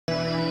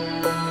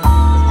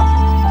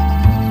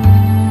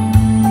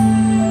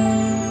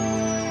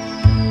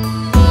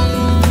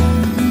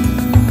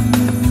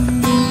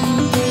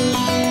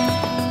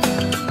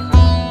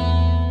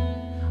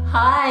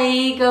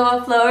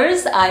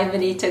viewers, I'm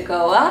Anita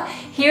Goa.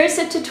 Here's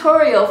a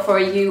tutorial for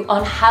you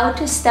on how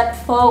to step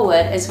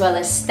forward as well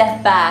as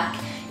step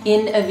back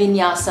in a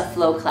vinyasa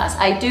flow class.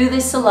 I do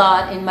this a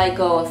lot in my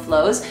Goa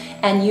flows,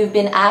 and you've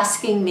been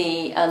asking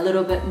me a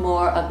little bit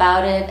more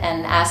about it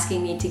and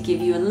asking me to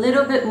give you a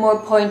little bit more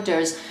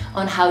pointers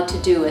on how to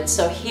do it.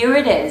 So here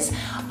it is.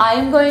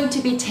 I'm going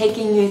to be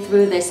taking you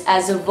through this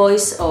as a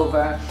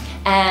voiceover,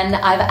 and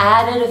I've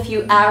added a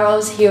few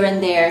arrows here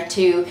and there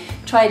to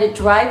try to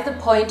drive the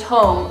point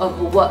home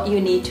of what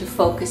you need to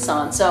focus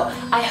on. So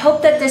I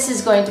hope that this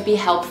is going to be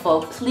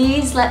helpful.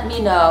 Please let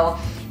me know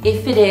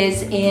if it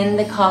is in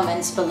the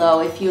comments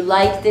below. If you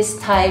like this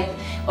type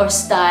or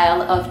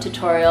style of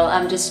tutorial,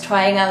 I'm just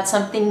trying out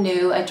something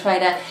new. I try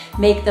to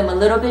make them a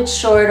little bit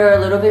shorter, a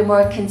little bit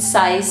more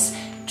concise,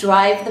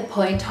 drive the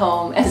point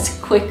home as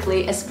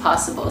quickly as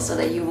possible so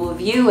that you will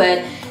view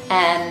it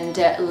and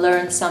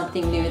learn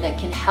something new that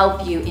can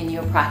help you in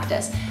your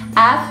practice.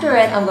 After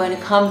it, I'm going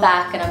to come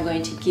back and I'm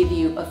going to give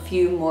you a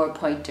few more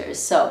pointers.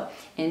 So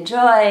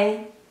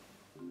enjoy!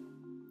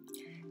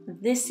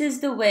 This is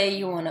the way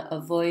you want to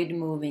avoid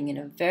moving in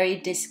a very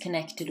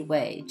disconnected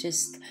way.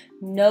 Just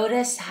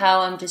notice how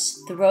I'm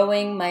just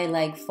throwing my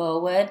leg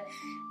forward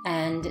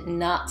and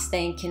not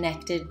staying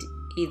connected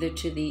either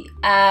to the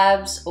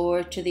abs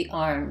or to the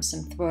arms.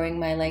 I'm throwing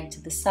my leg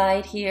to the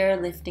side here,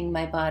 lifting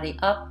my body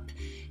up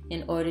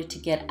in order to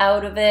get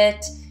out of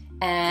it,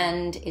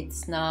 and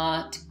it's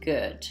not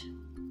good.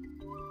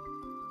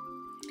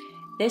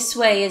 This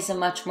way is a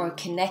much more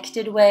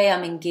connected way.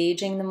 I'm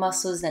engaging the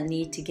muscles that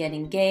need to get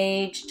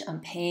engaged. I'm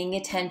paying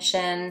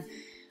attention.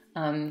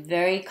 I'm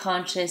very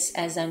conscious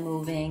as I'm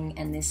moving,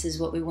 and this is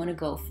what we want to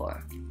go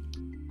for.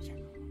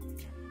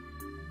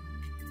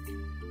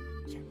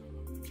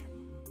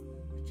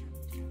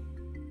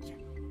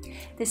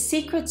 The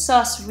secret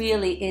sauce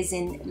really is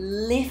in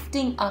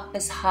lifting up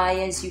as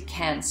high as you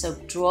can. So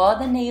draw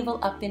the navel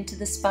up into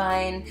the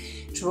spine,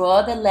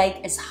 draw the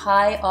leg as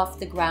high off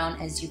the ground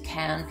as you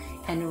can,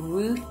 and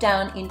root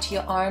down into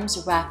your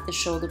arms, wrap the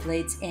shoulder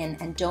blades in,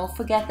 and don't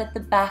forget that the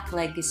back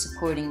leg is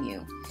supporting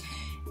you.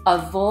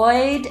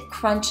 Avoid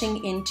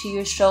crunching into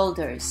your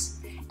shoulders,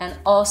 and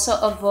also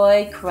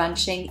avoid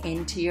crunching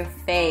into your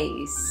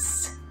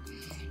face.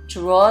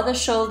 Draw the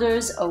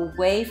shoulders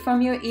away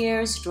from your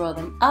ears, draw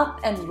them up,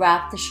 and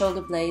wrap the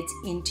shoulder blades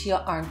into your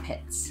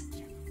armpits.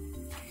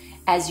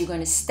 As you're going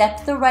to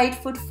step the right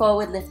foot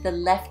forward, lift the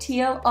left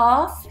heel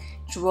off,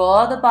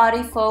 draw the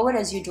body forward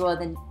as you draw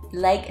the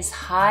leg as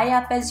high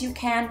up as you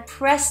can,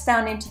 press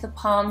down into the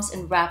palms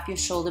and wrap your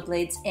shoulder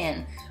blades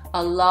in.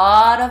 A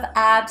lot of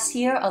abs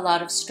here, a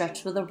lot of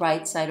stretch with the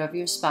right side of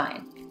your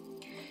spine.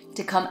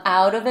 To come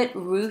out of it,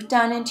 root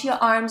down into your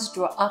arms,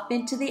 draw up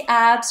into the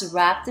abs,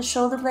 wrap the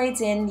shoulder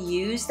blades in,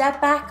 use that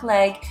back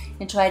leg,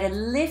 and try to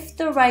lift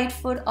the right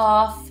foot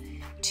off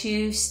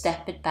to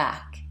step it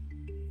back.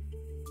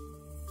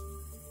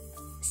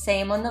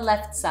 Same on the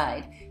left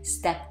side.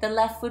 Step the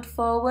left foot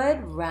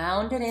forward,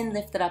 round it in,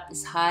 lift it up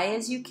as high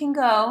as you can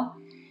go,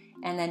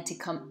 and then to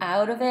come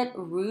out of it,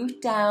 root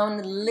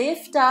down,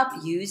 lift up,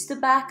 use the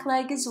back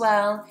leg as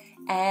well,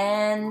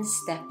 and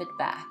step it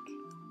back.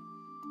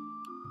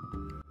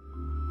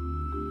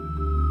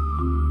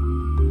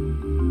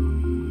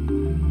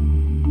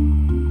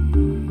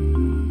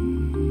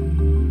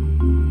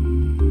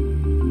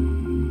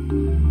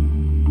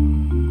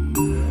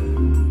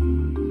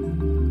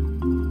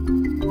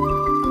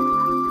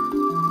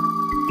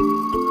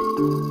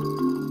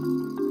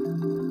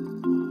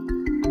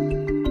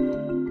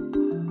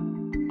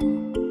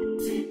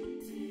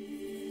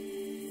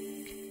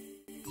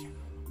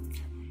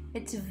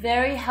 It's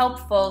very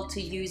helpful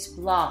to use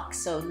blocks,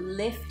 so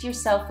lift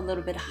yourself a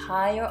little bit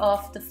higher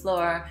off the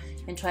floor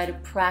and try to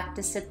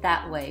practice it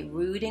that way.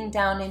 Rooting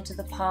down into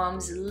the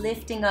palms,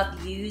 lifting up,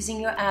 using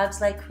your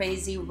abs like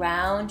crazy,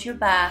 round your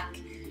back,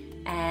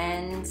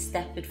 and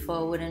step it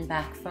forward and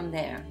back from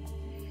there.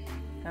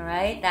 All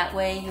right, that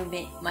way you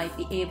might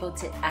be able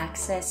to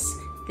access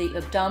the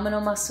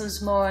abdominal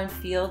muscles more and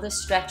feel the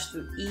stretch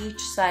through each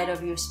side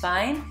of your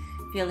spine,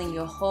 feeling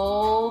your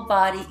whole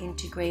body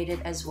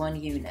integrated as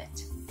one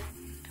unit.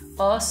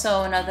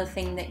 Also, another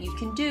thing that you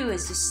can do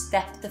is just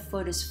step the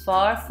foot as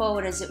far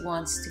forward as it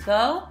wants to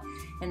go,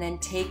 and then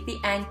take the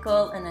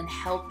ankle and then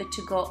help it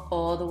to go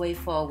all the way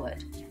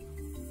forward.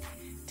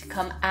 To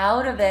come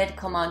out of it,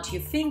 come onto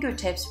your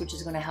fingertips, which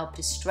is going to help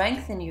to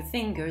strengthen your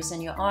fingers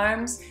and your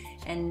arms,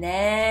 and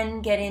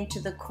then get into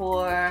the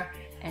core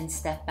and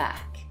step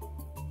back.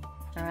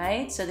 All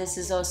right, so this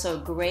is also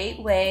a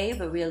great way,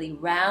 but really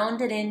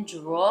round it in,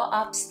 draw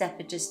up, step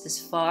it just as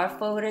far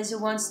forward as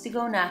it wants to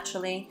go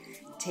naturally.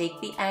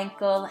 Take the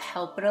ankle,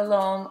 help it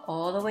along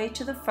all the way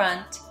to the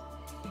front,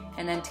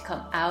 and then to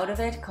come out of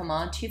it, come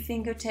onto your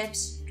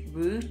fingertips,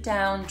 root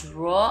down,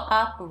 draw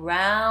up,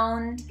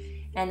 round,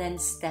 and then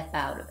step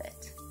out of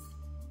it.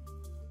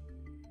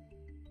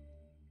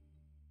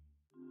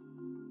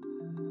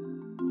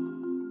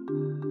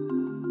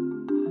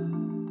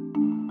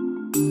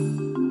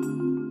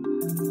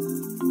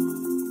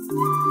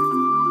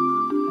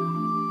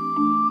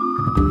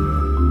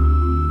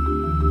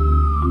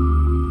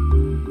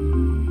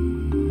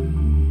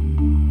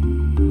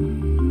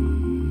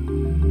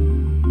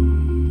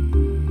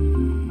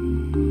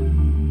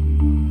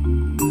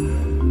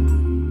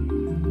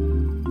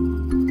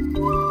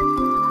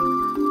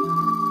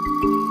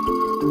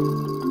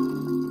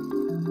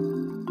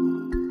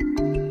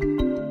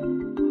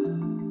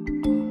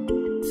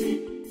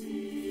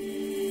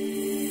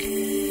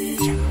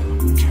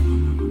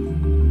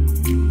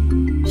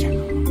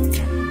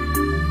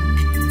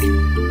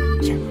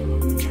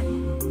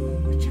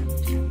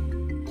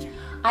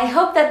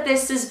 hope that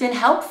this has been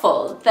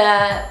helpful.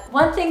 The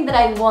one thing that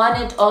I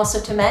wanted also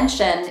to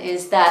mention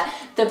is that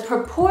the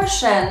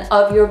proportion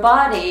of your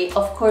body,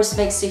 of course,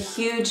 makes a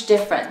huge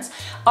difference.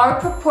 Our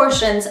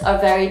proportions are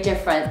very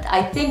different.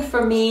 I think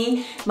for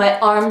me, my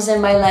arms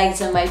and my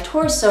legs and my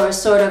torso are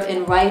sort of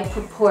in right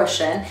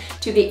proportion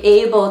to be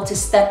able to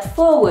step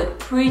forward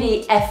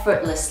pretty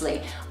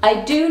effortlessly.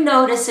 I do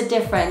notice a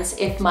difference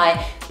if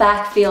my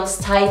back feels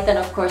tight, then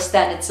of course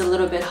then it's a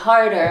little bit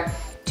harder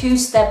to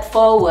step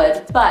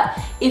forward. But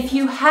if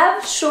you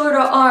have shorter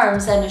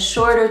arms and a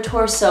shorter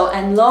torso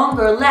and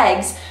longer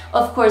legs,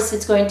 of course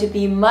it's going to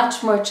be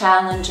much more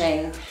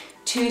challenging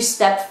to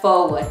step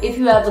forward. If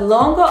you have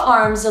longer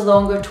arms, a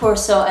longer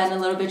torso, and a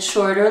little bit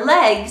shorter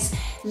legs,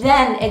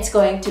 then it's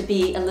going to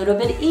be a little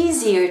bit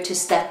easier to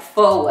step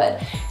forward.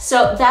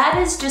 So that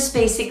is just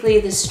basically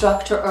the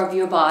structure of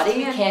your body.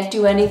 You can't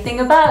do anything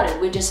about it.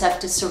 We just have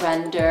to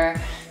surrender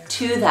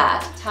to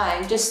that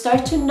time. Just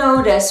start to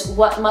notice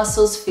what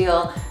muscles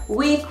feel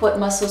weak, what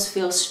muscles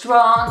feel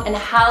strong, and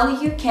how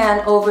you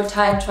can over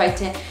time try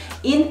to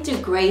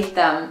integrate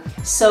them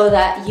so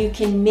that you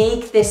can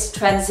make this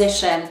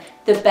transition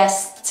the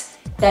best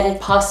that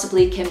it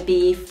possibly can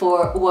be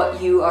for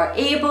what you are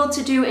able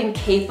to do and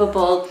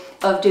capable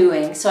of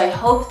doing. So I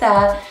hope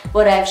that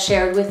what I've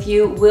shared with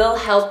you will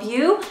help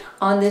you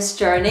on this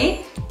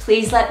journey.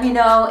 Please let me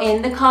know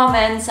in the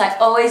comments. I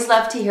always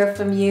love to hear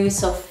from you,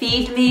 so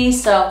feed me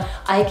so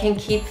I can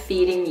keep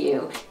feeding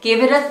you.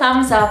 Give it a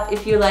thumbs up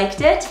if you liked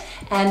it,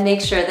 and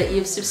make sure that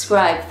you've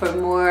subscribed for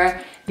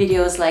more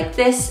videos like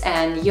this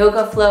and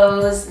yoga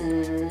flows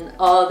and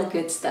all the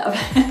good stuff.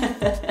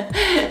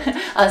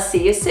 I'll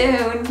see you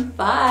soon.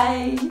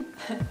 Bye.